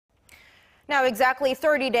Now, exactly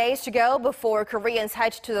 30 days to go before Koreans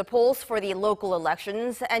head to the polls for the local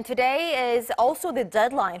elections. And today is also the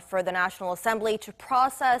deadline for the National Assembly to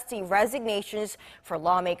process the resignations for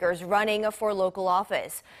lawmakers running for local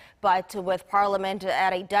office. But with Parliament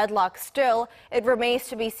at a deadlock still, it remains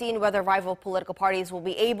to be seen whether rival political parties will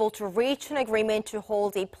be able to reach an agreement to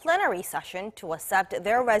hold a plenary session to accept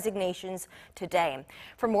their resignations today.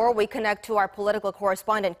 For more, we connect to our political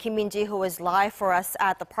correspondent, Kim Min-ji, who is live for us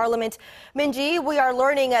at the Parliament. Min-ji, we are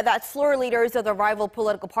learning that floor leaders of the rival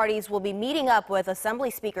political parties will be meeting up with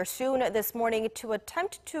Assembly Speaker soon this morning to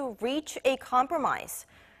attempt to reach a compromise.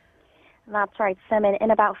 That's right, Semin.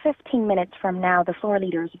 In about 15 minutes from now, the floor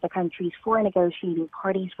leaders of the country's four negotiating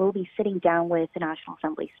parties will be sitting down with the National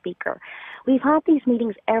Assembly Speaker. We've had these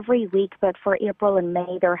meetings every week, but for April and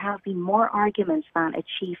May, there have been more arguments than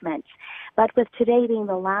achievements. But with today being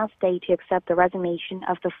the last day to accept the resignation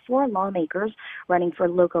of the four lawmakers running for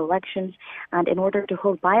local elections, and in order to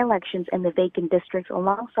hold by-elections in the vacant districts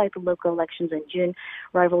alongside the local elections in June,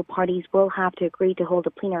 rival parties will have to agree to hold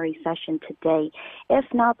a plenary session today. If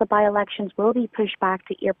not, the by-elections will be pushed back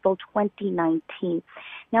to April 2019.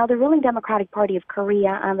 Now, the ruling Democratic Party of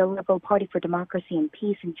Korea and the Liberal Party for Democracy and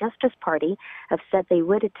Peace and Justice Party have said they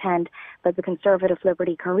would attend, but the Conservative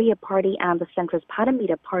Liberty Korea Party and the centrist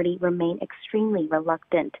Paramita Party remain extremely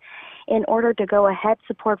reluctant. In order to go ahead,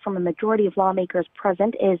 support from a majority of lawmakers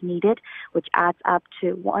present is needed, which adds up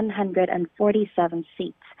to 147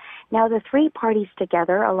 seats. Now, the three parties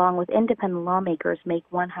together, along with independent lawmakers, make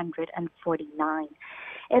 149.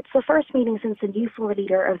 It's the first meeting since the new floor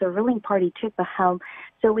leader of the ruling party took the helm,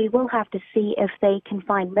 so we will have to see if they can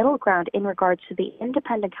find middle ground in regards to the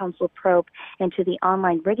independent counsel probe into the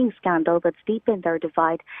online rigging scandal that's deepened their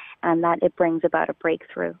divide, and that it brings about a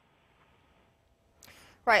breakthrough.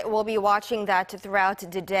 Right, we'll be watching that throughout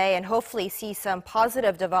today and hopefully see some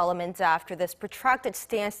positive developments after this protracted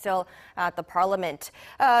standstill at the Parliament.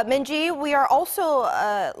 Min-ji, we are also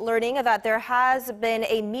learning that there has been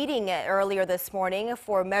a meeting earlier this morning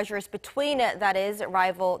for measures between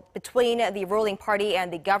the ruling party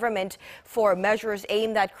and the government for measures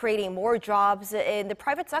aimed at creating more jobs in the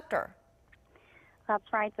private sector.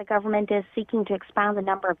 That's right. The government is seeking to expand the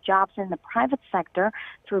number of jobs in the private sector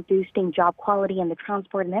through boosting job quality in the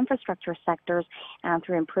transport and infrastructure sectors and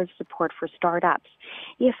through improved support for startups.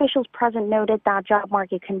 The officials present noted that job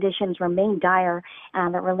market conditions remain dire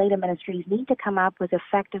and that related ministries need to come up with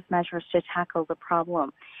effective measures to tackle the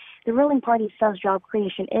problem. The ruling party says job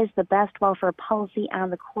creation is the best welfare policy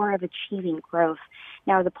and the core of achieving growth.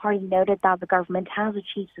 Now, the party noted that the government has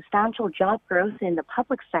achieved substantial job growth in the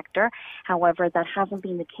public sector. However, that hasn't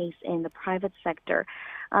been the case in the private sector.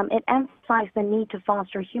 It emphasized the need to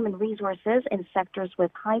foster human resources in sectors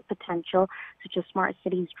with high potential, such as smart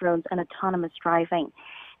cities, drones, and autonomous driving.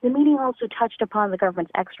 The meeting also touched upon the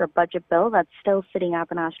government's extra budget bill that's still sitting at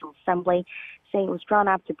the National Assembly, saying it was drawn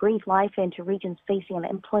up to breathe life into regions facing an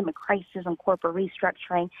employment crisis and corporate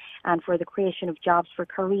restructuring and for the creation of jobs for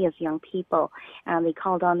Korea's young people. And they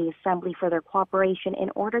called on the Assembly for their cooperation in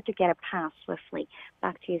order to get it passed swiftly.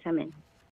 Back to you, Semin.